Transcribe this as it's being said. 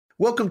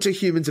Welcome to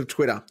Humans of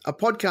Twitter, a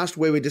podcast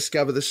where we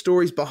discover the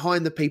stories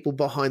behind the people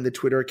behind the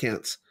Twitter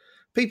accounts.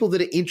 People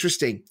that are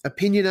interesting,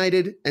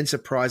 opinionated, and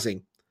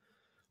surprising.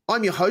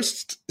 I'm your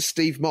host,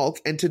 Steve Malk,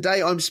 and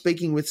today I'm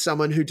speaking with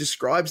someone who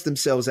describes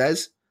themselves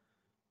as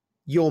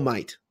your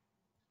mate.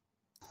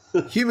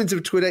 Humans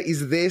of Twitter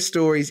is their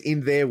stories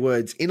in their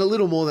words, in a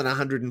little more than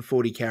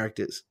 140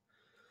 characters.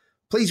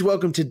 Please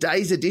welcome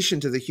today's addition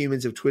to the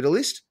Humans of Twitter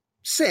list,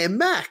 Sam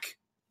Mack.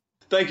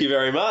 Thank you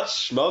very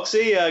much,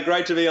 Moxie.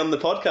 Great to be on the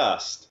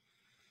podcast.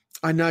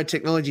 I know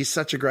technology is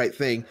such a great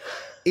thing.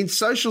 In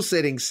social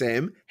settings,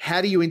 Sam,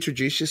 how do you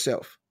introduce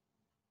yourself?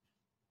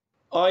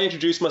 I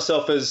introduce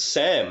myself as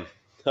Sam.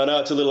 I know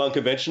it's a little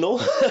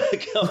unconventional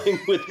going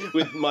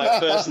with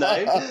my first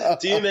name.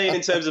 Do you mean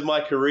in terms of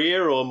my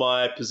career or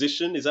my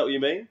position? Is that what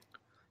you mean?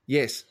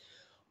 Yes.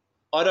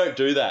 I don't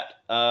do that.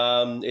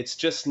 It's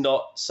just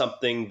not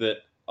something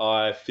that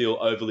I feel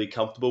overly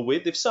comfortable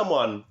with. If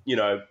someone,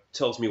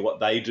 tells me what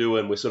they do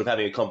and we're sort of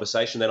having a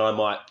conversation, then I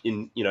might,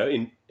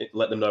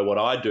 let them know what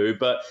I do.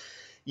 But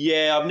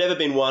yeah, I've never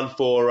been one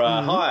for,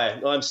 hi,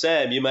 I'm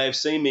Sam. You may have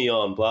seen me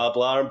on blah,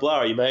 blah, and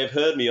blah. You may have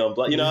heard me on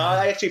blah.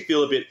 I actually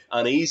feel a bit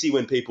uneasy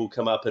when people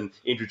come up and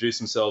introduce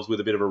themselves with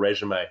a bit of a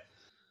resume.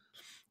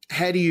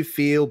 How do you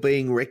feel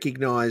being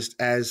recognised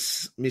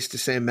as Mr.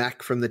 Sam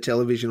Mack from the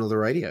television or the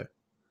radio?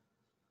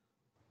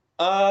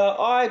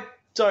 I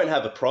don't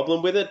have a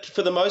problem with it.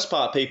 For the most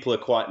part, people are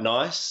quite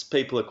nice.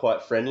 People are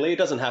quite friendly. It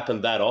doesn't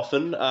happen that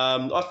often.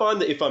 I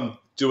find that if I'm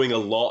doing a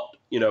lot,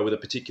 with a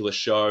particular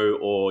show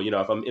or,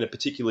 if I'm in a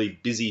particularly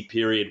busy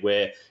period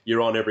where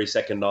you're on every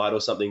second night or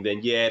something,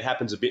 then yeah, it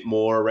happens a bit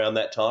more around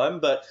that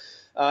time. But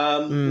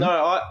no,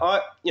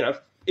 I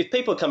if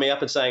people are coming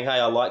up and saying, hey,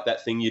 I like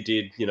that thing you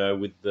did,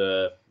 with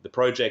the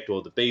project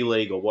or the B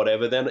League or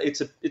whatever, then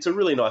it's a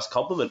really nice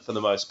compliment for the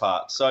most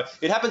part. So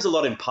it happens a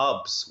lot in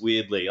pubs,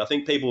 weirdly. I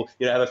think people,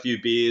 have a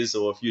few beers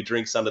or a few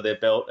drinks under their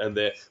belt and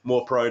they're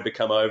more prone to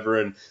come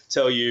over and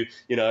tell you,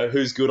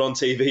 who's good on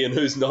TV and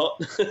who's not.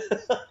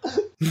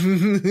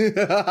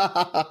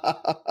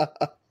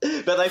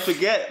 But they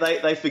forget,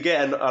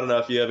 and I don't know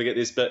if you ever get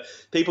this, but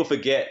people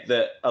forget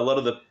that a lot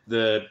of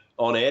the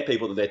on-air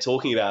people that they're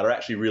talking about are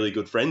actually really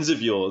good friends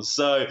of yours.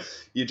 So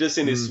you're just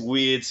in this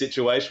weird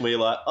situation where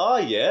you're like, oh,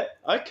 yeah,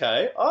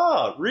 okay,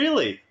 oh,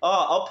 really?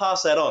 Oh, I'll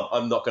pass that on.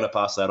 I'm not going to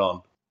pass that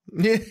on.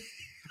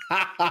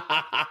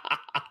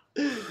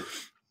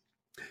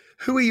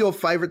 Who are your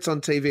favourites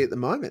on TV at the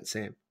moment,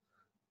 Sam?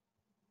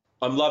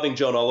 I'm loving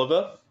John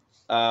Oliver.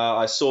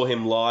 I saw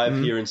him live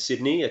here in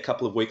Sydney a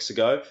couple of weeks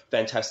ago.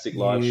 Fantastic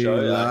live show.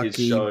 Lucky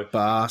his show,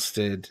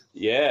 bastard.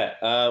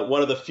 Yeah.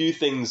 One of the few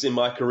things in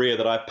my career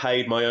that I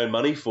paid my own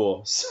money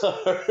for. So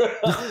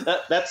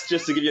that's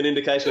just to give you an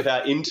indication of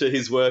how into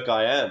his work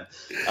I am.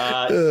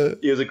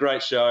 It was a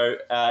great show.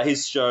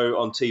 His show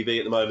on TV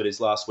at the moment is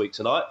Last Week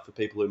Tonight, for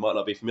people who might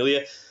not be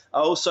familiar.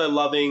 Also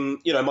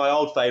loving, my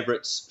old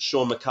favourites,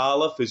 Sean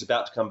McAuliffe, who's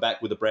about to come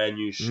back with a brand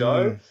new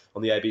show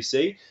on the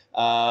ABC.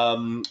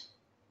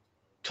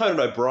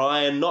 Conan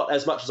O'Brien, not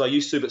as much as I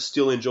used to, but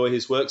still enjoy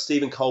his work.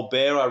 Stephen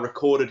Colbert, I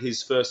recorded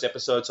his first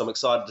episode, so I'm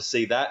excited to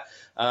see that.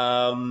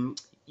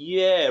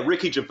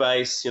 Ricky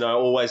Gervais,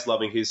 always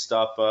loving his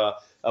stuff.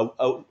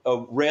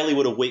 Rarely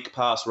would a week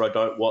pass where I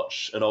don't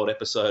watch an old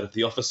episode of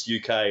The Office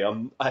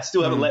UK. I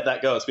still haven't let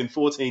that go. It's been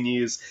 14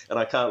 years and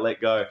I can't let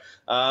go.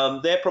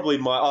 They're probably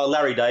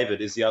Larry David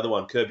is the other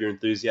one. Curb Your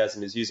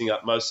Enthusiasm is using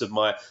up most of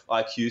my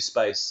IQ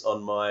space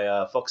on my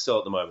Foxtel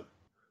at the moment.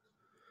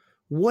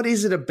 What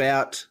is it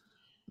about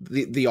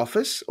the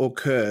Office or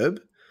Curb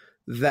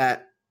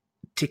that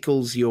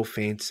tickles your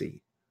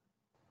fancy?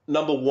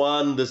 Number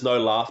one, there's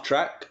no laugh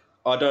track.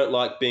 I don't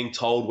like being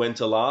told when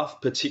to laugh,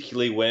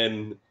 particularly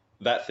when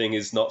that thing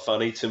is not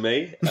funny to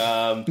me.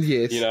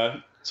 Yes.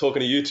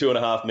 Talking to you, Two and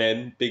a Half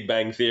Men, Big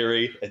Bang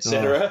Theory,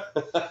 etc.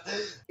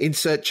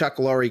 Insert Chuck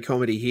Lorre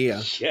comedy here.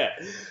 Yeah.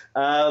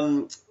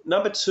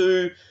 Number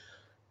two,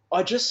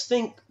 I just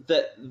think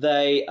that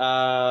they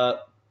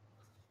are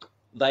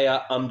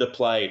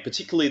underplayed,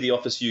 particularly The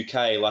Office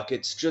UK. Like,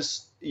 it's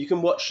just, you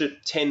can watch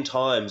it 10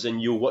 times and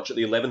you'll watch it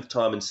the 11th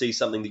time and see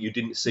something that you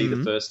didn't see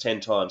the first 10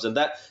 times. And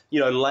that,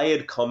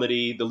 layered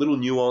comedy, the little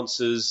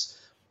nuances,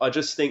 I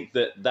just think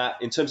that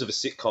in terms of a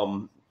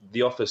sitcom,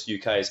 The Office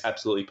UK is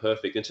absolutely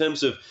perfect. In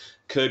terms of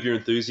Curb Your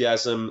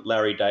Enthusiasm,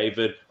 Larry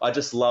David, I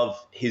just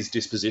love his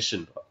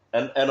disposition.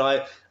 And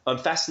I'm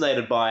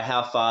fascinated by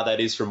how far that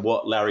is from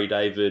what Larry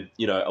David,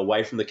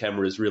 away from the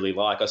camera is really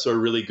like. I saw a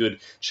really good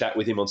chat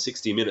with him on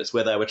 60 Minutes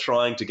where they were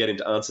trying to get him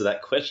to answer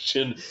that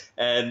question,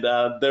 and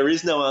there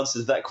is no answer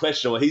to that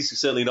question, or he's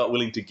certainly not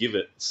willing to give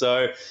it.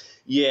 So,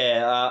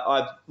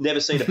 I've never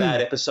seen a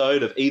bad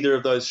episode of either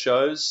of those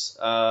shows.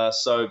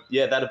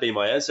 That'd be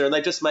my answer. And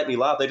they just make me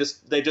laugh.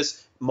 They're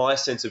just my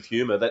sense of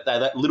humor. They're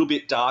that little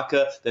bit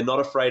darker. They're not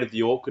afraid of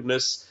the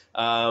awkwardness.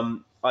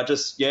 I'm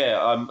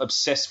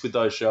obsessed with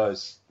those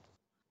shows.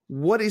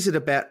 What is it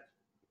about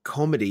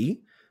comedy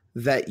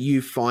that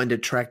you find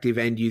attractive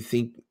and you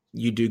think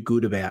you do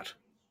good about?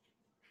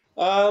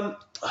 I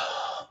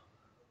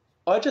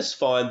I just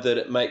find that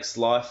it makes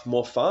life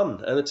more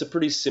fun, and it's a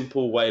pretty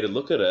simple way to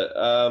look at it.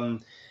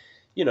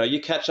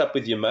 You catch up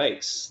with your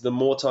mates. The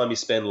more time you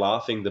spend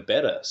laughing, the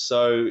better.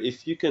 So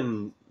if you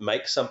can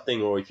make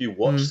something, or if you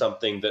watch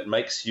something that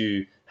makes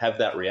you have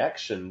that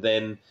reaction,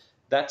 then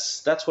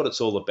that's what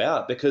it's all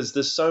about, because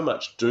there's so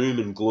much doom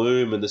and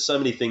gloom, and there's so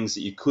many things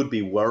that you could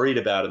be worried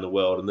about in the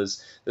world, and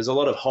there's a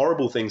lot of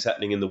horrible things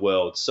happening in the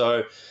world.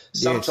 So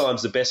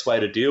sometimes the best way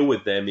to deal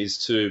with them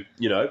is to,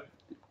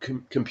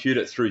 compute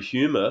it through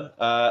humor,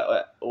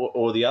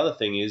 or the other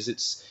thing is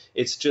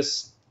it's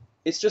just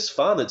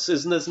fun.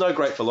 There's no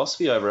great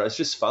philosophy over it. It's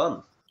just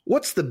fun.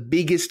 What's the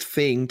biggest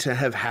thing to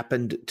have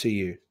happened to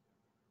you?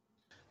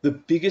 The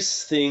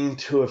biggest thing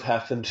to have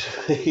happened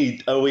to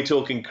me, are we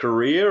talking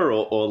career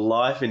or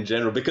life in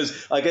general?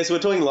 Because I guess if we're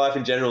talking life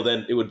in general,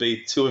 then it would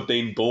be to have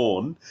been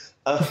born.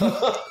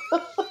 I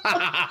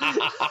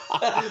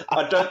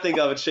don't think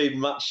I've achieved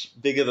much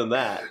bigger than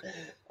that.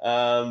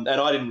 And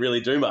I didn't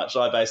really do much.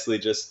 I basically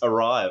just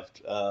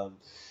arrived. We'll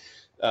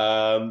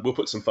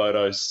put some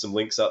photos, some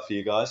links up for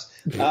you guys.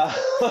 We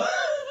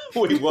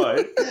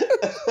won't.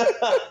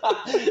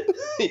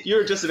 You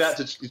were just about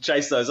to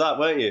chase those up,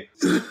 weren't you?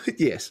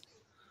 Yes.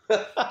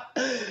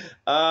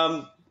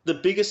 The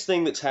biggest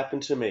thing that's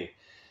happened to me,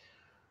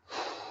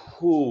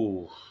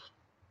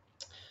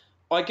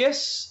 I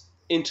guess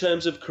in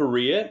terms of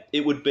career,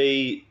 it would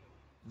be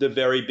the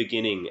very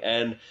beginning.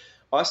 And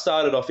I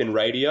started off in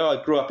radio.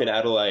 I grew up in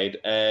Adelaide,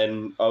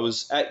 and I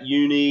was at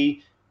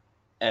uni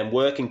and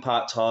working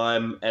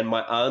part-time, and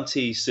my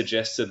auntie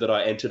suggested that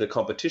I entered a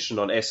competition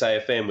on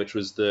SAFM, which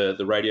was the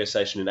radio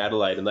station in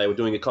Adelaide, and they were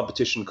doing a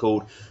competition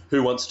called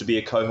Who Wants to Be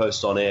a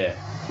Co-Host on Air,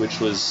 which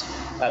was,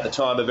 at the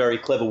time, a very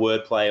clever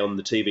wordplay on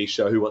the TV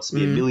show Who Wants to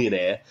Be a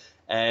Millionaire.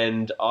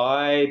 And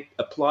I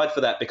applied for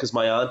that because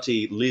my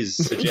auntie Liz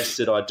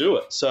suggested I do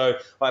it. So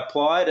I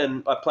applied,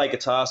 and I play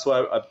guitar, so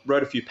I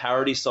wrote a few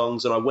parody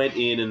songs, and I went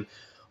in and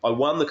I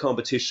won the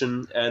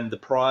competition, and the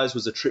prize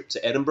was a trip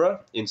to Edinburgh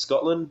in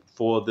Scotland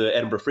for the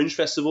Edinburgh Fringe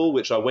Festival,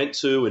 which I went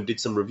to and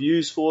did some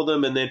reviews for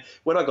them. And then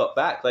when I got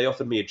back, they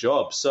offered me a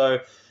job.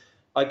 So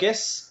I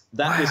guess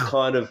that was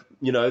kind of,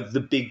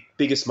 the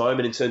biggest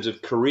moment in terms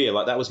of career.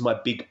 Like, that was my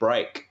big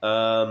break.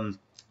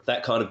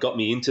 That kind of got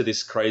me into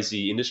this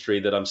crazy industry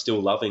that I'm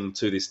still loving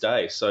to this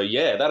day. So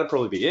yeah, that'd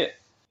probably be it.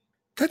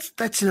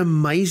 That's an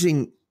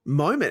amazing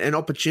moment and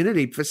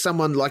opportunity for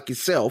someone like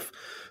yourself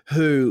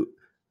who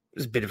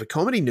is a bit of a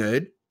comedy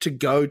nerd to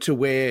go to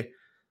where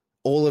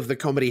all of the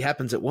comedy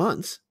happens at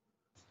once.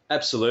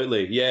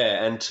 Absolutely,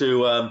 yeah, and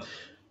to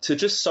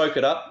just soak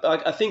it up.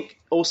 I think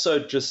also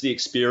just the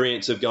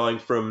experience of going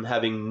from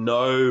having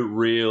no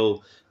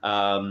real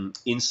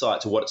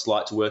insight to what it's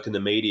like to work in the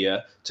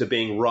media to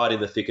being right in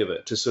the thick of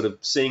it, to sort of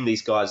seeing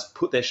these guys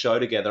put their show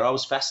together. I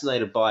was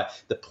fascinated by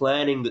the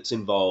planning that's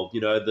involved,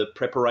 the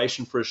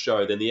preparation for a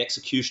show, then the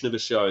execution of a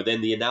show, then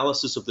the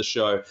analysis of the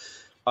show.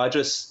 I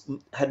just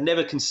had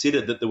never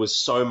considered that there was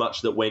so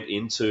much that went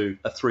into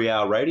a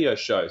 3-hour radio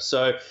show.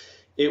 So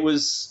it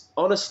was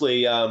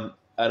honestly an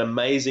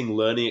amazing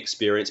learning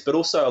experience, but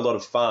also a lot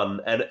of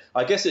fun. And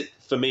I guess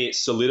for me, it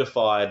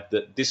solidified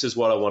that this is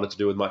what I wanted to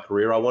do with my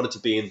career. I wanted to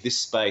be in this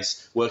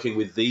space working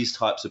with these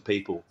types of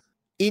people.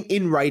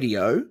 In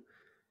radio,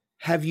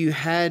 have you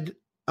had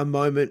a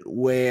moment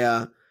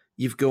where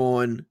you've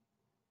gone,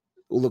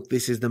 look,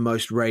 this is the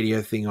most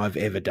radio thing I've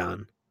ever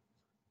done?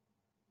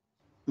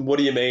 What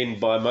do you mean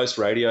by most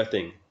radio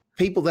thing?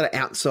 People that are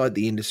outside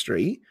the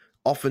industry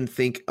often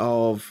think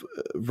of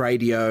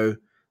radio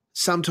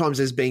sometimes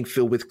as being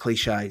filled with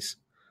cliches.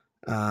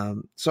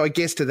 So I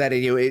guess to that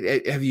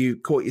end, have you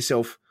caught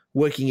yourself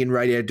working in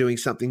radio doing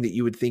something that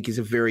you would think is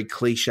a very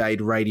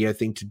cliched radio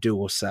thing to do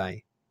or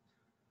say?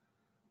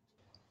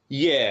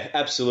 Yeah,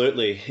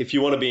 absolutely. If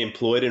you want to be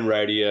employed in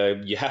radio,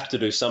 you have to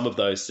do some of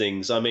those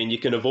things. I mean, you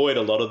can avoid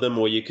a lot of them,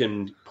 or you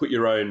can put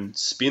your own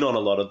spin on a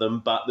lot of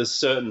them, but there's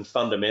certain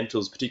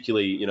fundamentals,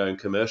 particularly, in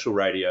commercial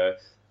radio,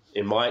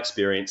 in my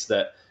experience,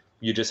 that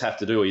you just have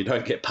to do, or you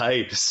don't get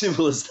paid. As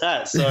simple as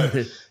that. So,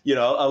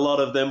 a lot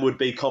of them would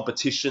be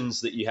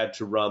competitions that you had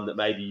to run that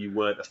maybe you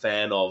weren't a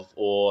fan of,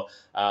 or,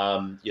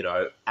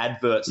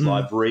 adverts,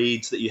 live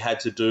reads that you had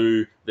to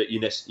do that you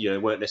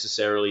weren't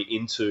necessarily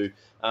into.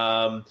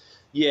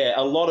 Yeah,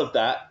 a lot of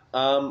that.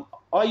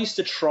 I used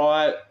to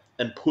try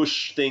and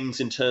push things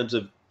in terms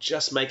of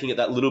just making it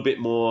that little bit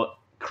more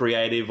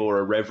creative or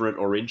irreverent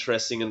or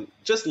interesting, and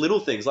just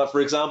little things. Like,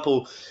 for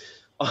example,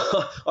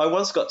 I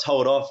once got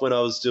told off when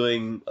I was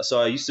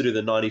I used to do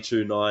the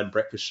 92.9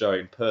 breakfast show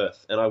in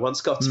Perth, and I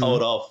once got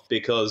told off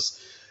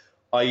because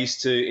I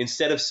used to,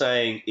 instead of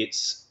saying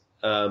it's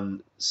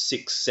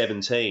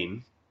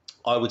 6:17,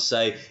 I would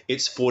say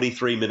it's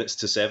 43 minutes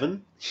to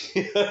 7.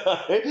 And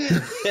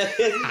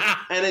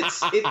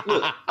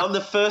look, I'm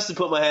the first to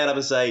put my hand up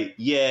and say,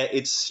 yeah,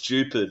 it's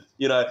stupid.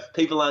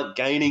 People aren't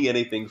gaining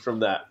anything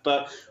from that.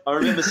 But I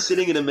remember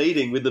sitting in a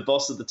meeting with the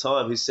boss at the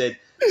time who said,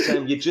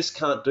 Sam, you just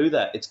can't do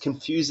that. It's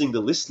confusing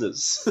the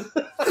listeners.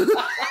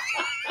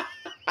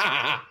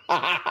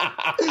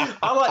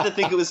 I like to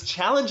think it was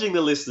challenging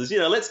the listeners.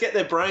 Let's get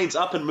their brains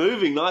up and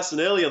moving nice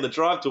and early on the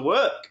drive to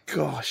work.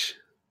 Gosh.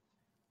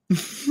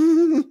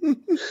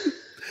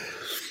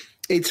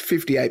 It's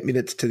 58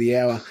 minutes to the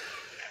hour.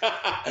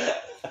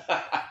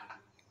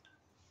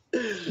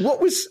 What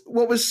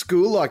was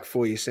school like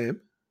for you, Sam?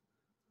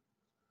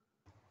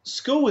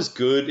 School was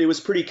good. It was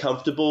pretty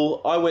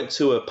comfortable. I went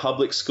to a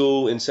public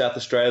school in South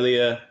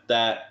Australia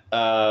that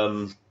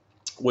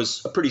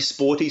was a pretty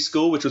sporty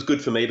school, which was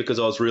good for me because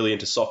I was really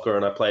into soccer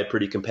and I played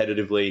pretty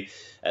competitively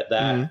at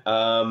that.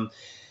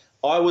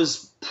 I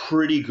was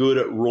pretty good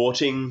at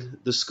rorting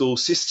the school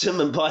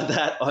system, and by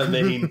that I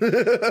mean,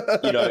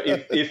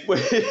 if we,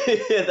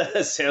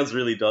 that sounds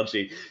really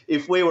dodgy.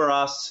 If we were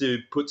asked to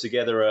put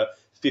together a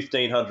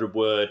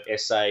 1,500-word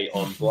essay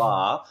on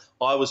blah,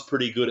 I was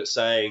pretty good at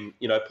saying,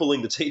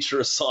 pulling the teacher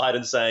aside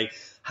and saying,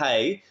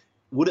 hey,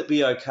 would it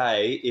be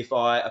okay if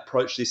I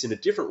approach this in a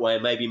different way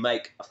and maybe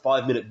make a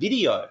 5-minute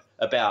video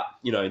about,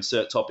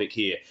 insert topic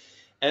here?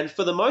 And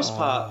for the most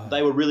part,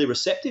 they were really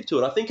receptive to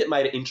it. I think it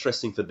made it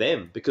interesting for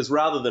them because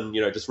rather than,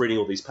 just reading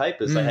all these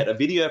papers, they had a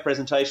video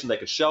presentation, they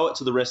could show it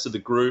to the rest of the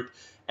group.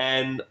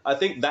 And I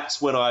think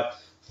that's when I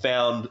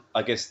found,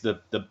 I guess,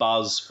 the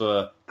buzz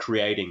for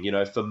creating,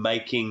 for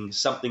making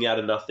something out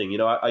of nothing.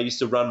 I used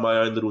to run my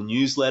own little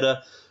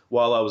newsletter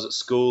while I was at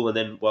school and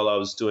then while I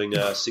was doing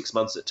 6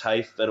 months at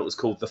TAFE, and it was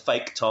called The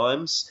Fake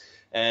Times.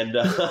 And,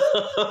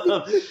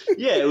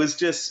 it was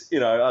just,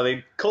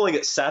 calling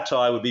it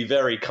satire would be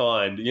very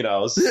kind. I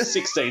was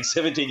 16,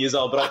 17 years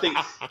old, but I think,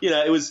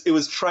 it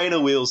was trainer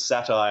wheels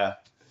satire.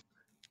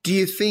 Do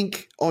you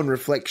think, on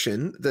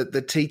reflection, that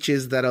the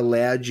teachers that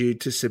allowed you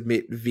to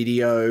submit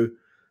video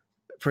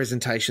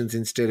presentations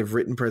instead of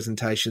written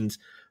presentations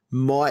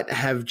might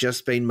have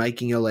just been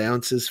making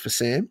allowances for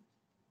Sam?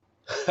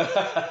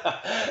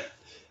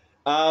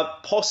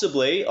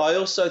 Possibly. I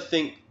also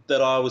think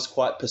that I was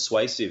quite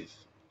persuasive.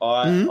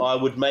 I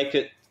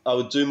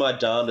would do my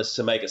darndest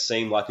to make it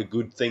seem like a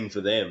good thing for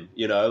them,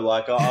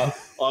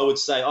 I would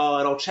say, and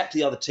I'll chat to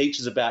the other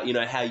teachers about,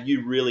 how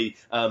you really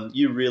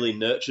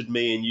nurtured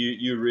me and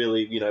you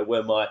really,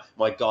 were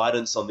my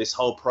guidance on this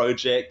whole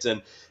project.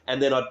 And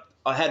then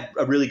I had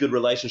a really good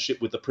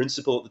relationship with the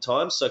principal at the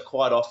time. So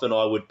quite often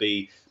I would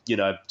be,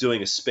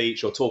 doing a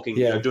speech or talking,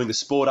 doing the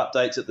sport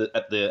updates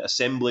at the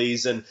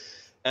assemblies, and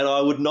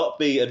I would not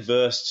be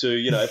adverse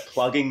to,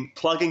 plugging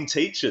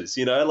teachers,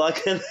 and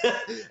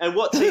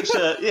what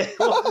teacher,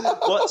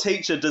 what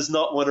teacher does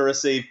not want to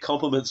receive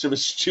compliments from a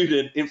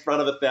student in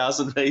front of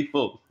 1,000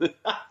 people?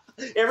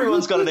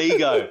 Everyone's got an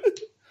ego.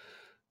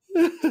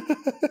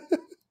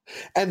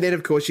 And then,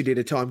 of course, you did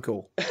a time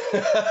call.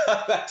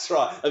 That's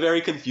right. A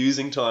very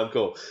confusing time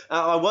call.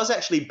 I was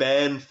actually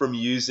banned from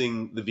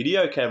using the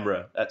video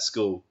camera at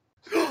school.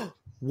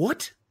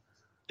 What?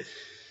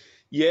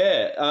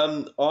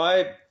 Yeah.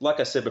 Like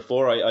I said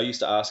before, I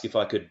used to ask if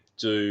I could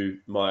do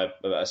my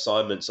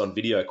assignments on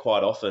video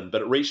quite often,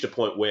 but it reached a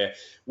point where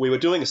we were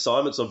doing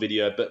assignments on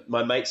video, but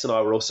my mates and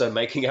I were also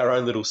making our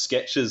own little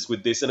sketches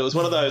with this. And it was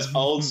one of those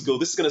old school,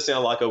 this is going to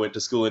sound like I went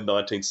to school in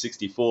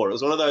 1964. It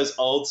was one of those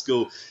old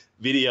school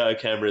video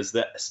cameras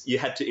that you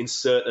had to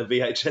insert a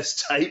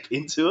VHS tape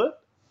into it.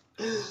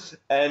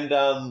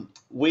 And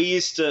we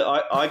used to,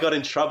 I got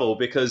in trouble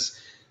because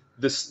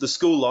the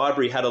school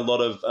library had a lot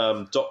of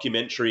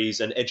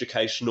documentaries and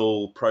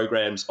educational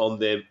programs on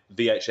their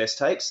VHS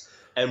tapes.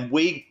 And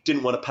we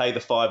didn't want to pay the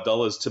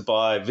 $5 to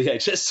buy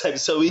VHS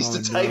tapes, so we used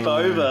to tape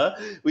over.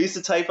 We used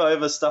to tape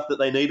over stuff that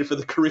they needed for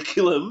the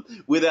curriculum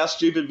with our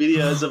stupid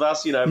videos of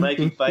us,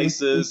 making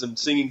faces and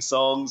singing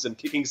songs and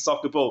kicking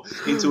soccer ball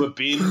into a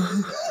bin.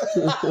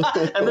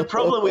 And the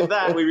problem with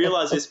that, we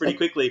realised this pretty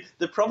quickly.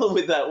 The problem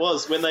with that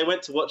was when they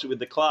went to watch it with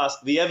the class,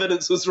 the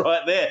evidence was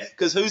right there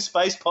because whose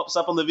face pops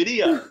up on the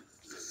video?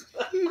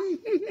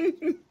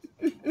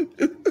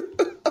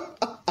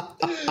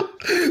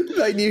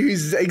 They knew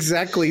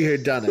exactly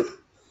who'd done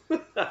it.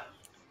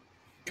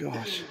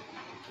 Gosh.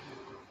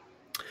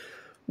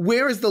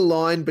 Where is the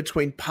line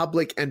between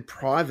public and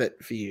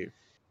private for you?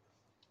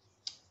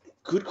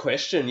 Good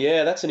question.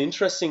 Yeah, that's an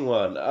interesting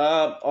one.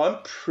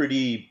 I'm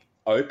pretty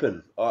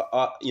open.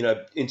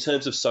 In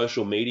terms of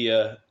social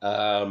media,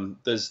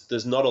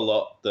 there's not a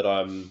lot that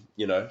I'm,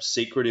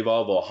 secretive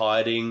of or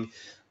hiding.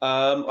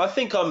 I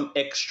think I'm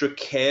extra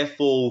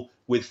careful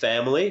with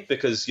family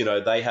because,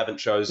 they haven't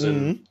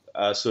chosen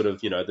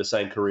the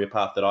same career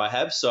path that I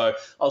have. So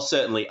I'll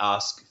certainly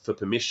ask for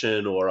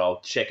permission or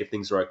I'll check if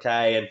things are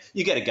okay. And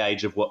you get a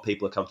gauge of what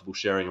people are comfortable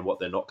sharing and what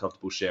they're not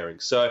comfortable sharing.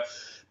 So,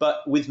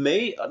 but with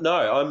me,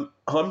 no,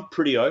 I'm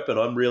pretty open.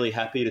 I'm really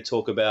happy to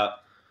talk about,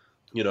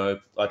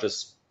 I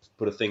just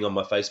put a thing on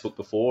my Facebook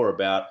before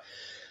about,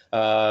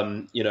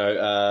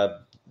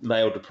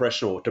 male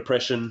depression or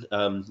depression,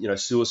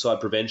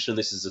 suicide prevention.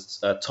 This is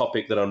a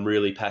topic that I'm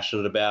really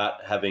passionate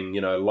about, having,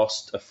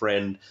 lost a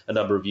friend a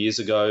number of years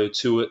ago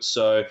to it.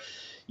 So,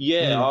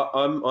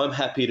 I'm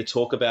happy to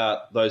talk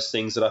about those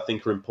things that I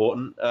think are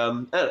important.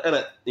 And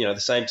at the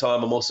same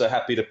time, I'm also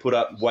happy to put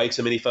up way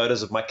too many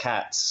photos of my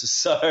cats.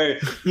 So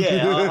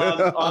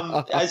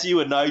I'm as you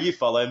would know, you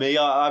follow me.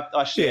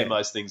 I share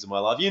most things in my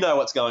life. You know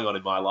what's going on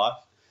in my life.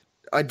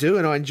 I do,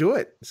 and I enjoy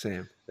it,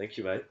 Sam. Thank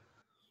you, mate.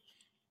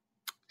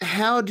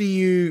 How do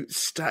you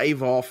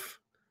stave off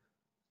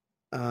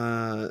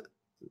some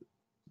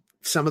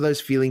of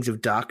those feelings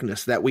of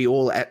darkness that we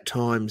all at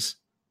times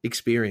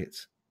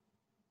experience?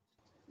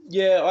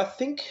 Yeah, I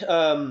think,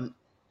 and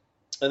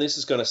this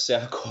is going to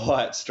sound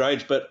quite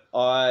strange, but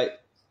I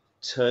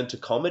turned to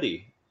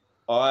comedy.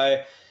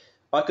 I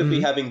could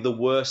be having the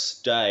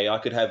worst day. I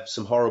could have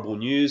some horrible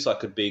news. I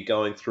could be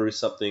going through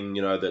something,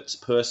 that's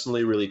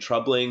personally really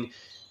troubling.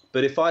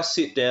 But if I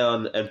sit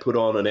down and put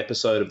on an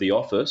episode of The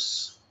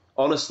Office,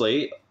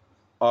 honestly,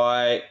 it's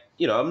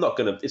not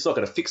going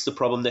to fix the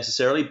problem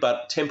necessarily,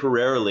 but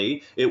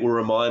temporarily it will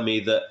remind me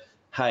that,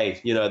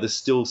 hey, there's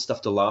still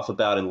stuff to laugh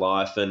about in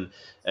life, and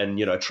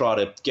try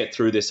to get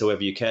through this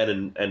however you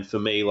can. And for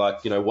me,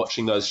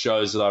 watching those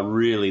shows that I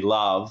really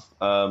love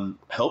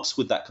helps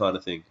with that kind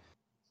of thing.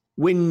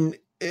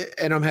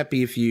 And I'm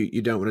happy if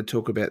you don't want to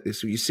talk about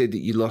this. You said that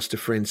you lost a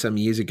friend some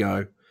years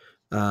ago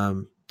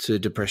to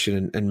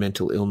depression and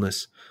mental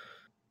illness.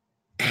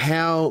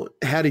 How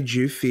did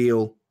you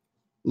feel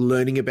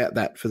learning about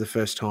that for the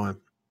first time?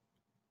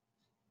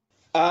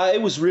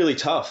 It was really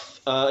tough.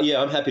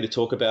 I'm happy to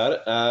talk about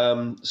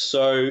it.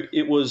 So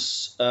it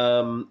was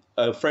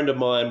a friend of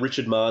mine,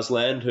 Richard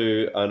Marsland,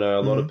 who I know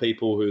a lot of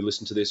people who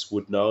listen to this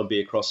would know and be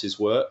across his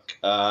work,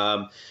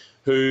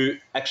 who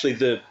actually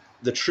the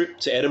trip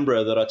to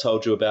Edinburgh that I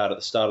told you about at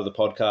the start of the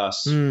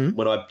podcast,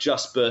 when I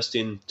just burst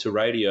into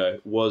radio,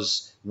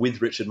 was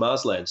with Richard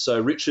Marsland. So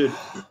Richard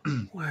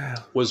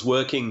was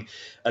working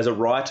as a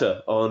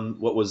writer on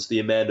what was the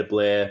Amanda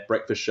Blair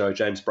breakfast show.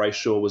 James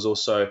Brayshaw was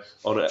also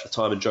on it at the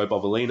time, and Joe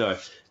Bovolino.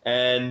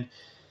 And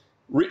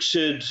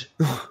Richard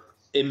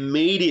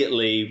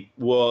immediately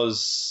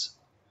was,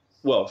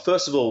 well,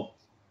 first of all,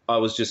 I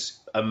was just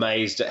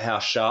amazed at how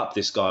sharp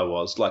this guy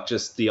was. Like,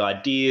 just the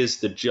ideas,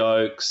 the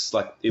jokes,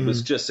 like it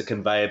was just a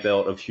conveyor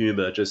belt of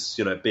humor, just,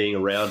 being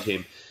around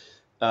him.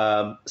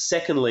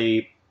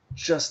 Secondly,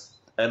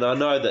 and I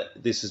know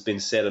that this has been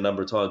said a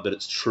number of times, but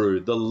it's true,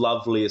 the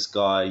loveliest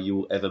guy you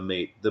will ever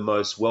meet, the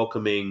most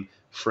welcoming,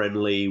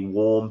 friendly,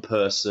 warm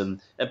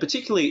person, and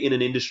particularly in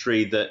an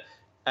industry that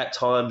at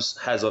times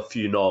has a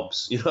few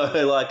knobs,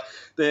 like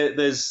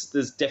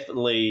there's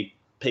definitely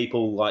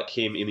people like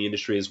him in the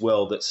industry as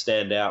well that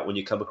stand out when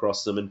you come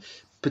across them. And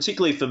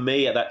particularly for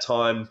me at that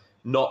time,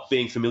 not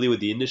being familiar with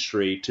the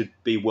industry, to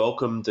be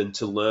welcomed and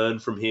to learn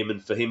from him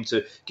and for him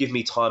to give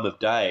me time of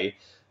day,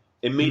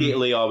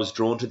 immediately I was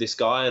drawn to this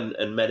guy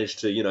and managed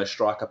to,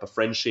 strike up a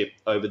friendship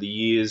over the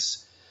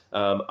years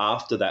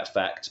after that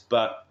fact.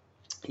 But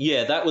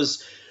yeah, that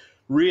was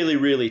really,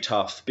 really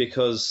tough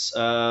because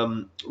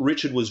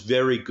Richard was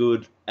very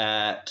good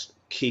at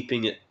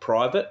keeping it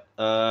private.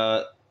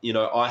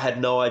 I had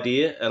no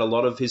idea, and a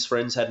lot of his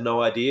friends had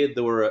no idea.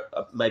 There were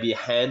maybe a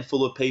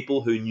handful of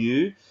people who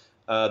knew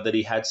that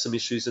he had some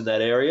issues in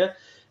that area,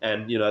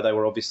 and they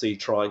were obviously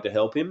trying to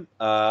help him.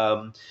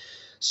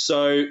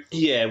 So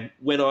yeah,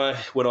 when I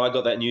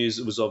got that news,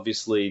 it was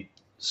obviously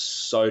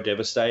so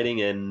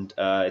devastating, and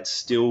it's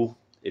still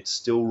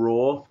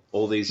raw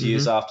all these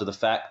years after the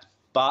fact.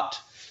 But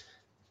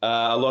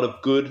a lot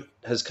of good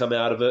has come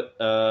out of it,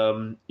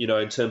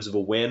 in terms of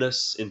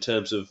awareness, in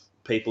terms of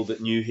people that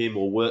knew him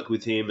or worked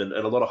with him, and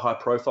a lot of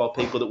high-profile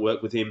people that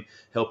worked with him,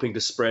 helping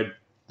to spread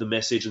the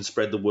message and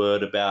spread the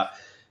word about,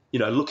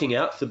 looking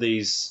out for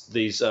these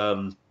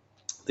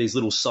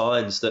little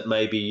signs that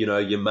maybe,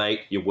 your mate,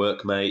 your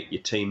workmate,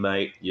 your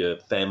teammate, your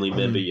family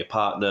member, your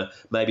partner,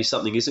 maybe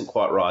something isn't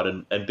quite right,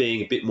 and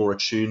being a bit more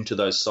attuned to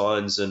those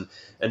signs and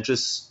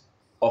just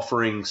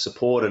offering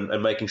support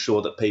and making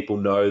sure that people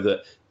know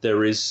that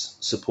there is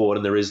support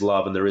and there is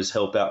love and there is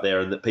help out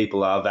there, and that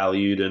people are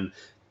valued, and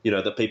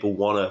that people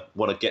want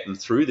to get them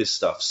through this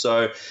stuff.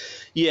 So,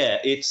 yeah,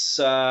 it's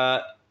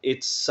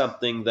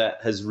something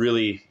that has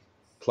really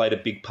played a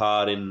big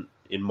part in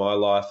my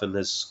life, and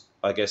has,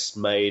 I guess,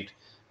 made,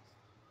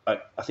 I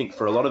think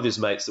for a lot of his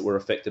mates that were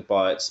affected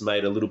by it, it's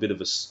made a little bit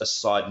of a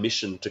side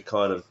mission to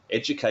kind of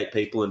educate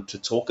people and to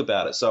talk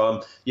about it.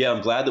 So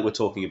I'm glad that we're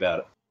talking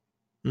about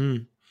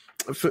it.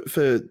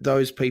 For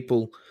those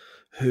people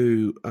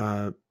who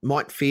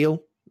might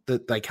feel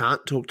that they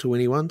can't talk to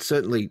anyone,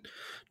 certainly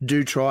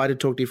do try to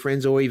talk to your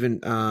friends, or even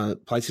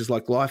places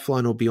like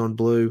Lifeline or Beyond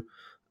Blue,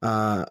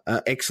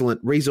 excellent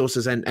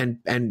resources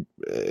and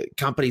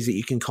companies that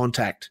you can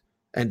contact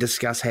and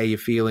discuss how you're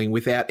feeling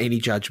without any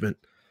judgment.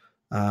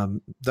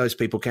 Those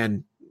people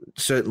can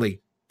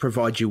certainly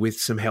provide you with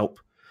some help.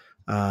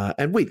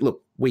 And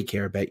we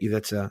care about you.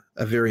 That's a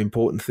very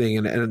important thing.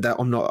 And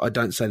I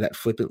don't say that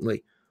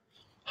flippantly.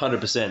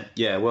 100%.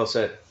 Yeah, well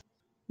said.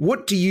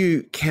 What do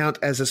you count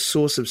as a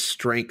source of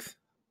strength?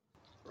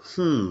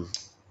 I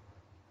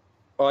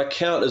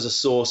count as a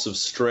source of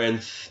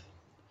strength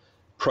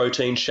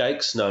protein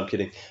shakes. No, I'm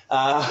kidding.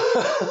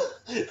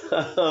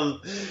 I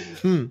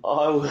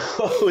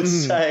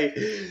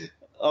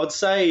would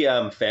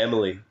say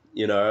family.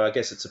 You know, I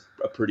guess it's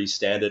a pretty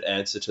standard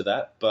answer to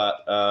that.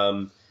 But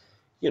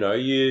you know,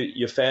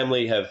 your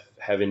family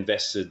have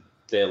invested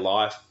their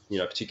life, you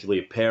know,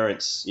 particularly your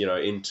parents, you know,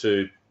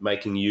 into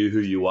making you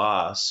who you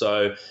are.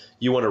 So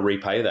you want to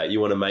repay that. You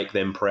want to make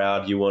them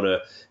proud. You want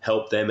to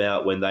help them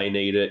out when they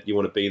need it. You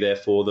want to be there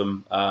for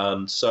them.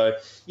 So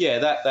yeah,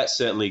 that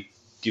certainly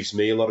gives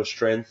me a lot of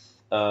strength.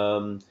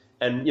 And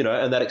you know,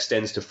 and that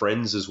extends to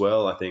friends as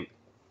well, I think.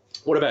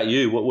 What about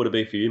you? What would it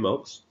be for you,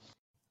 Maltz?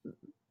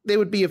 There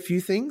would be a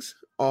few things.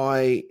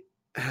 I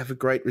have a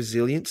great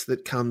resilience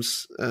that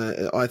comes,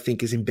 I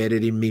think, is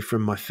embedded in me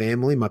from my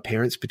family, my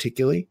parents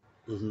particularly.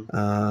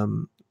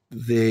 Mm-hmm.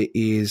 There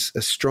is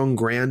a strong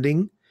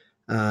grounding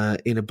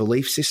in a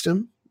belief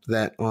system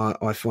that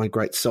I find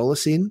great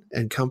solace in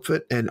and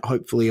comfort, and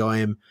hopefully I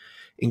am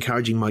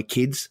encouraging my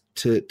kids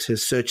to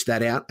search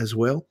that out as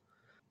well.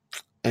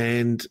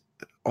 And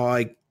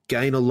I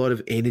gain a lot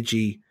of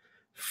energy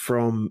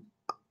from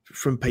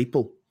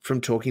people,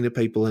 from talking to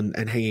people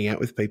and hanging out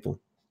with people.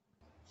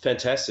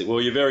 Fantastic.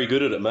 Well, you're very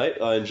good at it,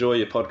 mate. I enjoy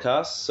your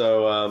podcast.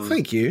 So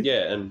thank you.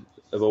 Yeah, and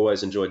I've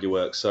always enjoyed your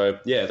work. So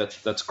yeah,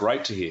 that's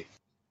great to hear.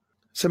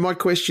 So my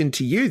question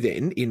to you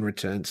then, in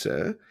return,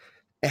 sir,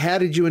 how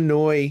did you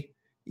annoy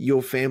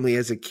your family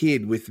as a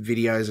kid with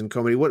videos and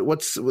comedy?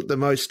 What's the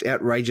most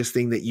outrageous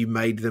thing that you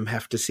made them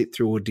have to sit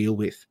through or deal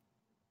with?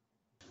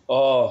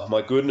 Oh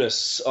my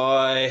goodness,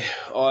 I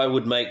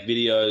would make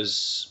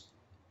videos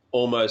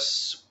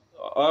almost.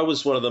 I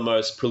was one of the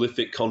most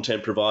prolific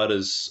content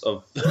providers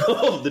of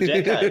the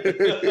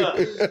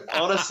decade.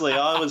 Honestly,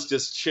 I was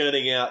just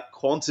churning out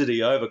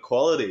quantity over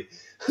quality.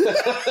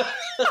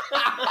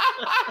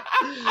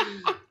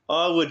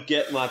 I would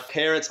get my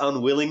parents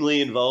unwillingly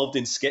involved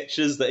in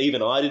sketches that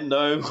even I didn't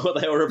know what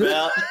they were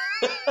about.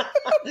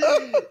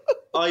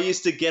 I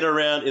used to get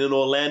around in an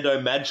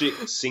Orlando Magic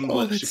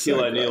singlet,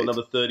 Shaquille O'Neal,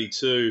 number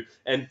 32,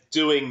 and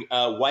doing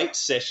weight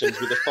sessions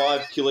with a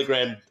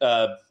 5-kilogram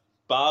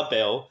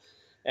barbell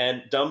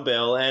and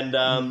dumbbell,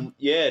 and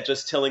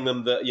just telling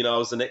them that, you know, I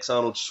was the next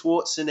Arnold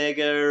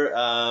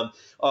Schwarzenegger.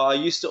 I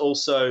used to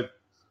also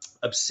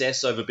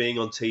obsess over being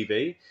on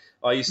TV.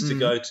 I used to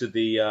go to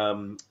the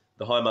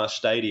Highmarsh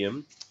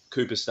Stadium,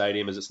 Cooper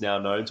Stadium as it's now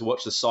known, to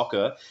watch the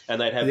soccer, and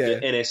they'd have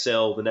the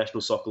NSL, the National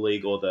Soccer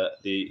League, or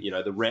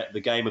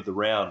the game of the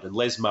round, and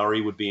Les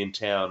Murray would be in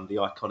town, the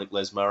iconic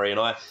Les Murray, and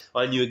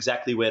I knew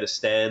exactly where to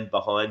stand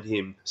behind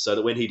him so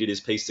that when he did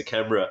his piece to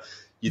camera,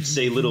 you'd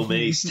see little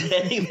me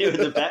standing there in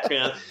the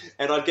background,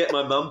 and I'd get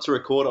my mum to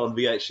record it on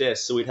VHS,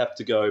 so we'd have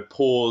to go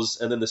pause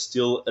and then the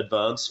still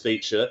advance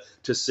feature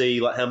to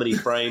see like how many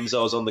frames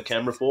I was on the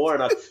camera for,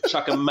 and I'd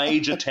chuck a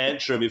major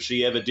tantrum if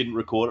she ever didn't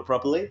record it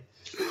properly.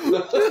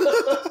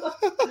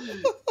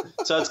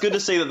 So it's good to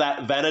see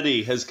that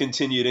vanity has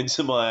continued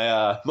into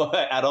my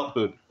my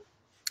adulthood.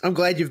 I'm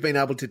glad you've been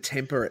able to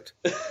temper it.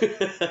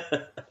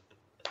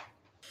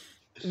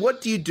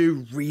 What do you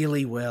do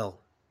really well?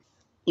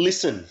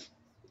 Listen.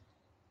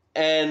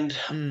 And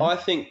I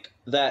think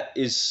that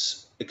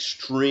is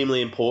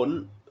extremely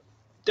important.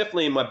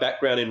 Definitely in my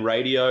background in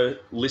radio,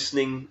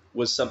 listening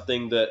was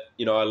something that,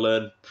 you know, I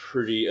learned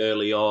pretty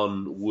early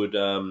on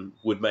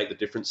would make the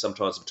difference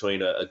sometimes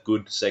between a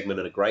good segment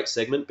and a great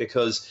segment,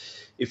 because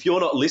if you're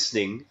not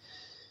listening,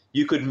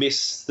 you could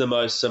miss the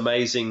most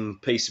amazing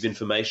piece of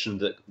information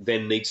that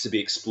then needs to be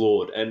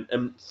explored.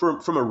 And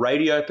from a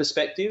radio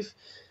perspective,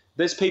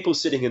 there's people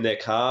sitting in their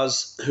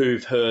cars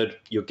who've heard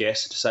your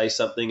guest say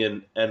something,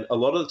 and a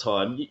lot of the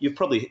time, you've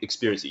probably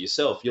experienced it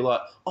yourself. You're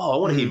like, oh, I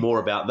want to hear more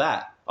about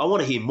that. I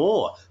want to hear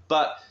more.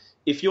 But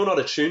if you're not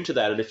attuned to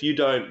that, and if you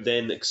don't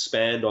then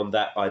expand on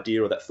that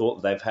idea or that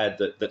thought that they've had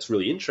that's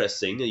really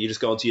interesting, and you just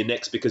go on to your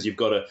next because you've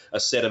got a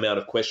set amount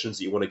of questions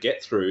that you want to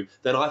get through,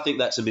 then I think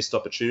that's a missed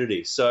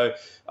opportunity. So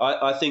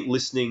I think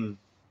listening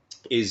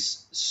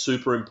is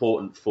super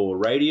important for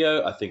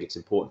radio. I think it's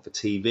important for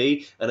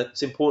TV, and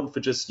it's important for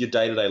just your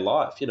day-to-day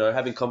life, you know,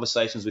 having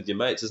conversations with your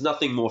mates. There's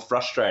nothing more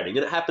frustrating,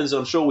 and it happens,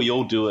 I'm sure we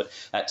all do it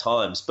at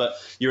times, but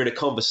you're in a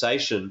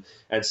conversation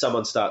and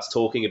someone starts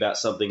talking about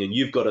something and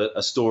you've got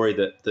a story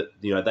that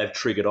you know they've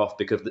triggered off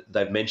because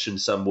they've mentioned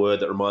some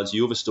word that reminds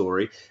you of a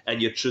story,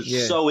 and you're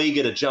just so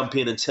eager to jump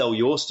in and tell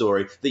your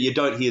story that you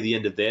don't hear the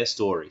end of their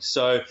story.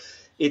 So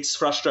it's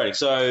frustrating.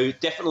 So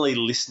definitely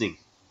listening.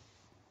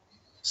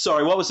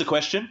 Sorry, what was the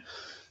question?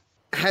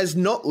 Has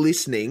not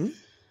listening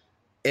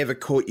ever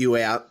caught you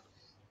out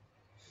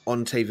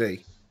on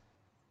TV?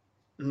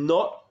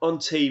 Not on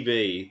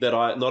TV,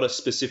 not a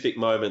specific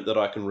moment that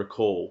I can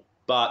recall,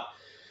 but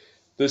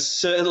there's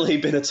certainly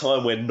been a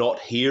time where not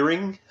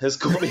hearing has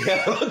caught me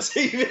out on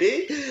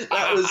TV.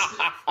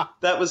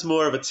 That was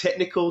more of a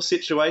technical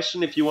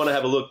situation. If you want to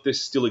have a look,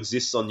 this still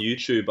exists on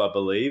YouTube, I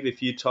believe.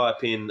 If you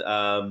type in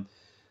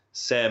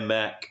Sam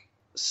Mack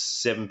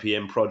 7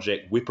 p.m.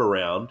 Project Whip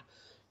Around,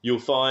 you'll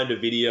find a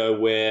video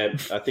where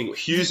I think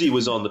Husey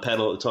was on the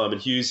panel at the time, and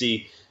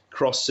Husey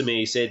crossed to me.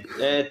 He said,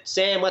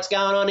 Sam, what's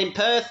going on in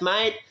Perth,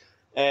 mate?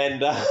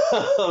 And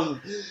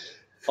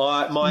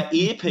my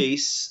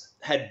earpiece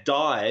had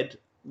died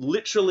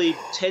literally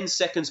 10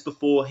 seconds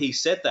before he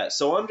said that.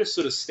 So I'm just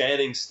sort of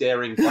staring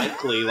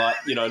blankly, like,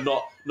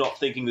 not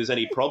thinking there's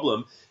any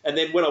problem. And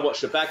then when I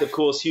watched it back, of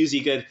course,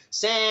 Hughesy goes,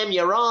 "Sam,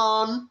 you're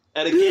on."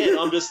 And again,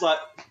 I'm just like,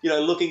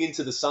 looking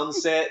into the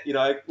sunset,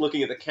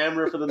 looking at the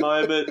camera for the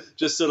moment,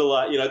 just sort of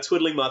like,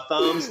 twiddling my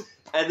thumbs.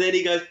 And then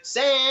he goes,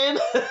 "Sam."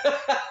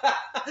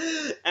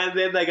 And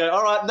then they go,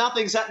 "All right,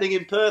 nothing's happening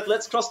in Perth.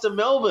 Let's cross to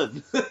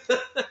Melbourne."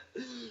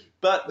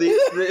 But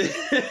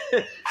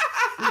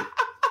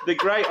the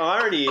great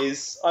irony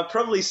is I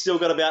probably still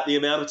got about the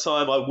amount of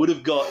time I would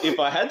have got if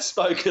I had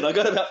spoken. I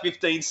got about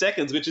 15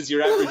 seconds, which is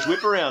your average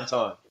whip around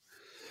time.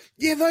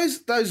 Yeah,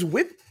 those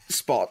whip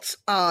spots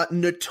are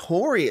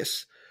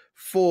notorious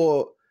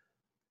for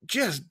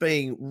just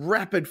being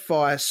rapid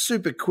fire,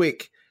 super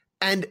quick,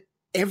 and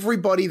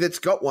everybody that's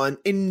got one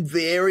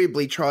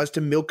invariably tries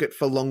to milk it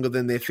for longer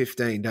than their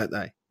 15, don't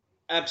they?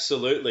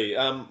 Absolutely.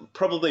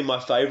 Probably my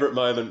favourite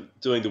moment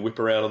doing the whip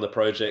around on the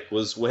project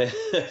was where,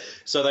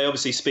 so they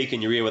obviously speak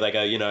in your ear where they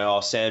go,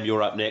 "Oh, Sam,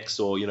 you're up next,"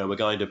 or, "We're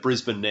going to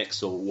Brisbane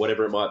next," or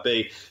whatever it might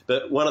be.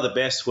 But one of the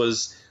best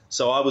was,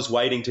 so I was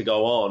waiting to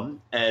go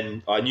on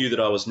and I knew that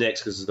I was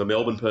next because the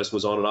Melbourne person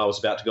was on and I was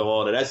about to go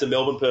on. And as the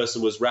Melbourne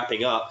person was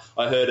wrapping up,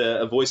 I heard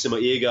a voice in my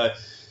ear go,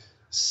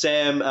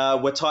 "Sam,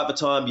 we're tight for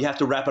time. You have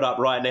to wrap it up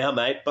right now,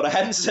 mate." But I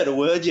hadn't said a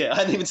word yet. I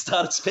hadn't even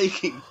started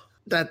speaking.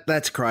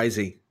 That's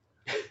crazy.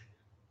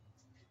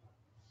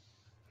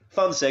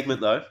 Fun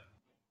segment, though.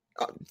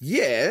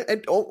 Yeah,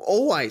 and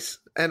always.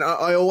 And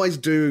I always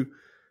do,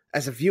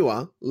 as a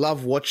viewer,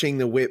 love watching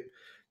the whip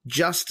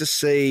just to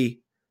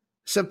see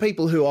some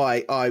people who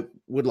I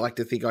would like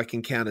to think I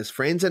can count as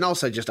friends, and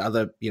also just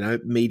other,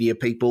 media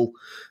people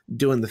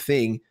doing the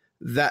thing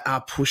that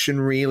are pushing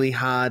really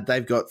hard.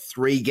 They've got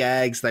 3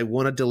 gags. They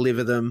want to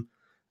deliver them.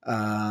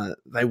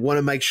 They want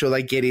to make sure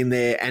they get in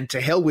there. And to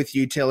hell with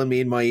you telling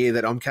me in my ear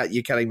that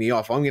you're cutting me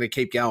off. I'm going to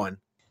keep going.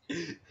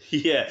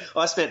 Yeah,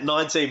 I spent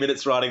 19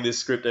 minutes writing this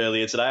script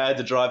earlier today. I had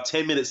to drive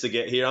 10 minutes to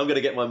get here. I'm going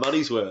to get my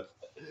money's worth.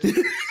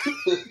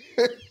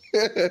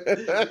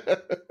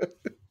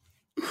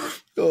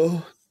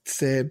 Oh,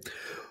 Sam.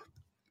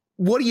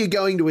 What are you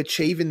going to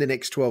achieve in the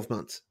next 12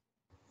 months?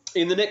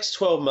 In the next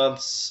 12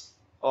 months,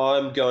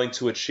 I'm going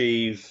to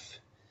achieve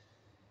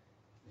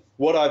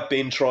what I've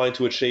been trying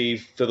to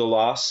achieve for the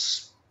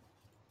last,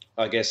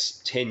 I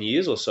guess, 10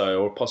 years or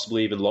so, or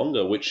possibly even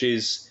longer, which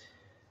is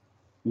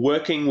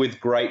working with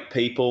great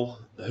people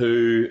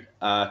who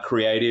are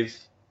creative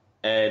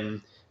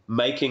and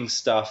making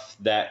stuff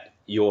that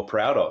you're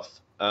proud of.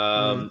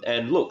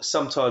 And look,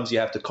 sometimes you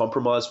have to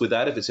compromise with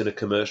that. If it's in a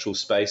commercial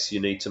space,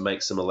 you need to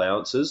make some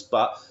allowances.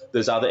 But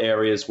there's other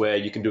areas where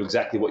you can do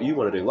exactly what you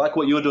want to do, like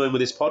what you're doing with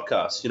this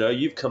podcast.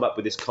 You've come up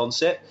with this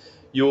concept.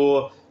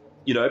 You're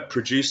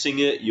producing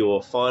it,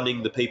 you're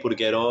finding the people to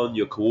get on,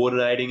 you're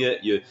coordinating it,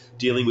 you're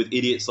dealing with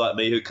idiots like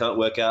me who can't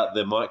work out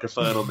their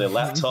microphone on their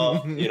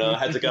laptop. I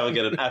had to go and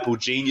get an Apple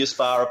Genius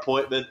Bar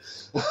appointment.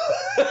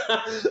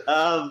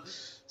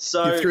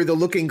 So you're through the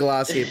looking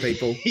glass here,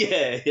 people.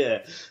 Yeah.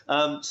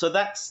 So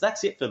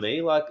that's it for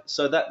me.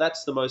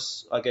 That's the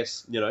most, I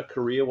guess,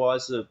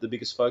 career-wise, the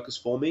biggest focus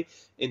for me.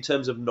 In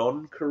terms of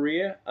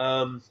non-career,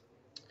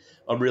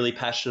 I'm really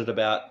passionate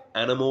about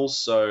animals,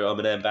 so I'm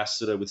an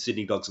ambassador with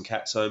Sydney Dogs and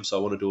Cats Home, so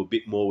I want to do a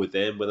bit more with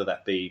them, whether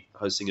that be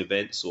hosting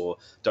events or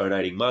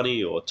donating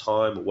money or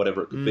time or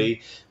whatever it could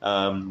be.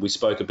 We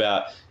spoke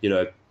about,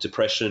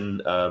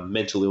 depression,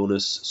 mental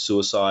illness,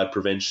 suicide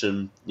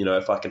prevention,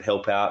 if I can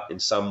help out in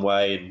some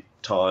way in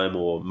time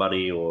or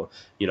money or,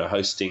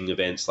 hosting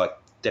events,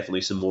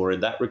 definitely some more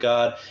in that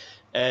regard.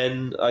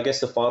 And I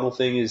guess the final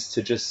thing is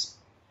to just,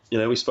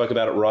 we spoke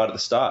about it right at the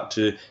start,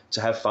 to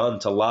have fun,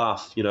 to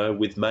laugh,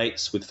 with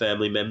mates, with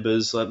family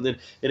members. And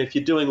if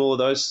you're doing all of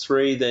those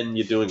 3, then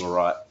you're doing all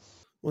right.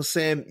 Well,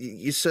 Sam,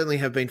 you certainly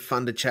have been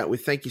fun to chat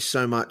with. Thank you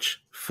so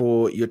much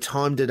for your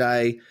time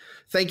today.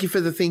 Thank you for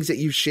the things that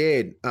you've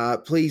shared.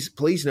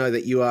 Please know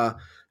that you are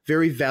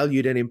very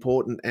valued and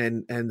important,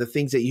 and the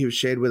things that you've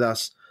shared with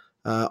us,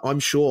 I'm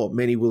sure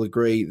many will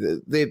agree,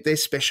 they're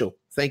special.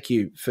 Thank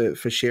you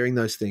for sharing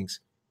those things.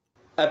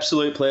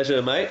 Absolute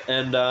pleasure, mate.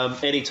 And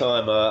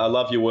anytime. I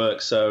love your work,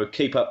 so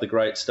keep up the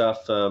great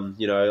stuff.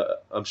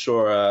 I'm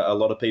sure a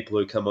lot of people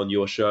who come on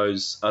your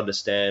shows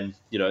understand,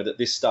 that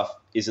this stuff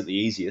isn't the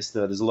easiest.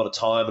 There's a lot of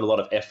time and a lot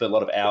of effort, a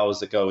lot of hours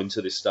that go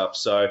into this stuff.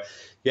 So,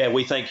 yeah,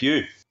 we thank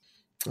you.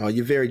 Oh,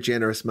 you're very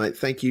generous, mate.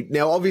 Thank you.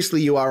 Now,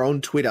 obviously, you are on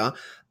Twitter.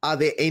 Are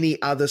there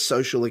any other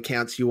social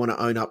accounts you want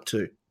to own up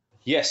to?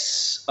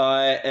 Yes,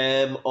 I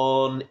am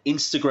on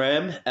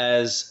Instagram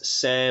as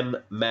Sam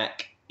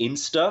Mac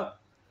Insta.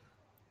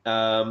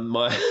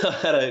 I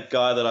had a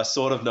guy that I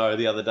sort of know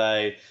the other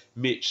day,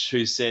 Mitch,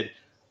 who said,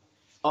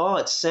 "Oh,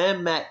 it's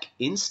Sam Mac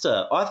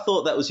Insta. I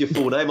thought that was your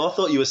full name. I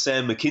thought you were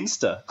Sam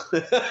McInsta."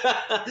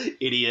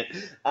 Idiot.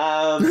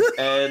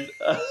 And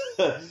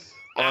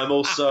I'm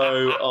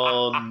also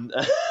on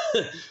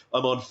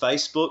I'm on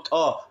Facebook.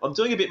 Oh, I'm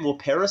doing a bit more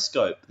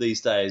Periscope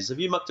these days. Have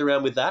you mucked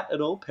around with that at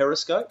all,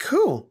 Periscope?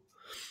 Cool.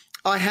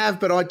 I have,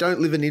 but I don't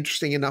live an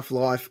interesting enough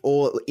life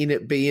or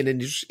be in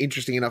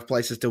interesting enough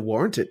places to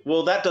warrant it.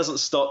 Well, that doesn't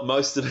stop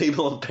most of the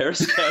people on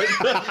Periscope.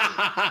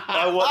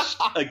 I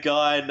watched a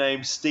guy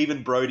named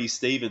Stephen Brody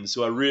Stevens,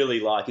 who I really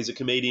like. He's a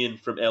comedian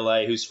from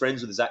LA who's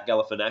friends with Zach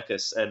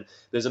Galifianakis, and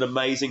there's an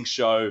amazing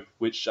show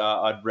which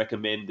I'd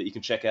recommend that you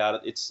can check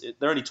out.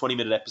 They're only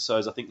 20-minute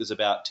episodes. I think there's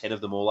about 10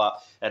 of them all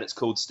up, and it's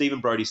called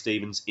Stephen Brody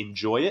Stevens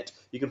Enjoy It.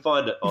 You can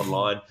find it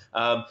online.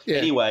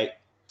 Anyway,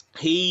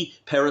 he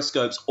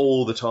periscopes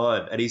all the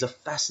time, and he's a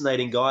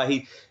fascinating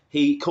guy.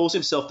 He calls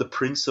himself the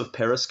Prince of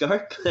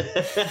Periscope,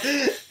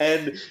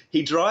 and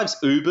he drives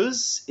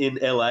Ubers in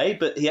LA,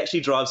 but he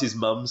actually drives his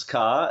mum's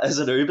car as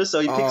an Uber,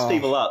 so he picks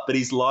people up, but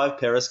he's live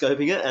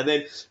periscoping it, and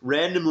then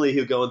randomly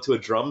he'll go into a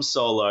drum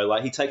solo.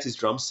 Like, he takes his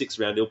drumsticks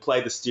around, he'll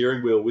play the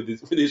steering wheel with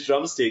his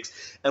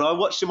drumsticks, and I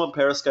watched him on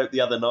Periscope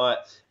the other night,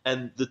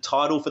 and the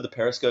title for the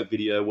Periscope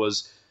video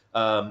was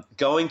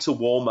going to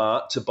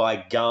Walmart to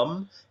buy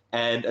gum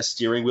and a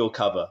steering wheel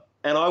cover.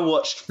 And I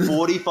watched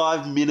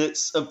 45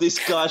 minutes of this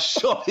guy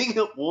shopping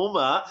at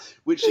Walmart,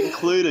 which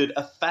included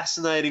a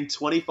fascinating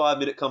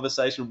 25-minute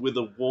conversation with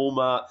a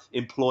Walmart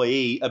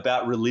employee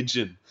about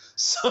religion.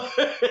 So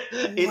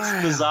it's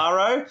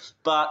bizarro,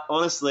 but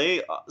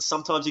honestly,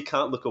 sometimes you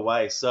can't look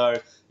away. So,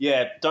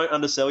 yeah, don't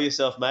undersell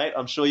yourself, mate.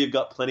 I'm sure you've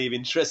got plenty of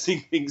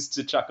interesting things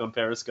to chuck on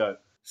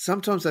Periscope.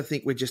 Sometimes I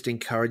think we're just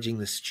encouraging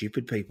the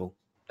stupid people.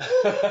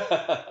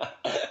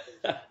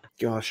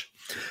 Gosh.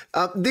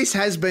 This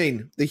has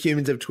been the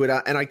Humans of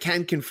Twitter, and I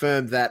can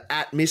confirm that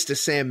 @Mr.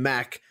 Sam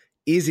Mack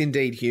is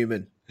indeed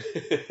human.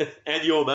 And your mate.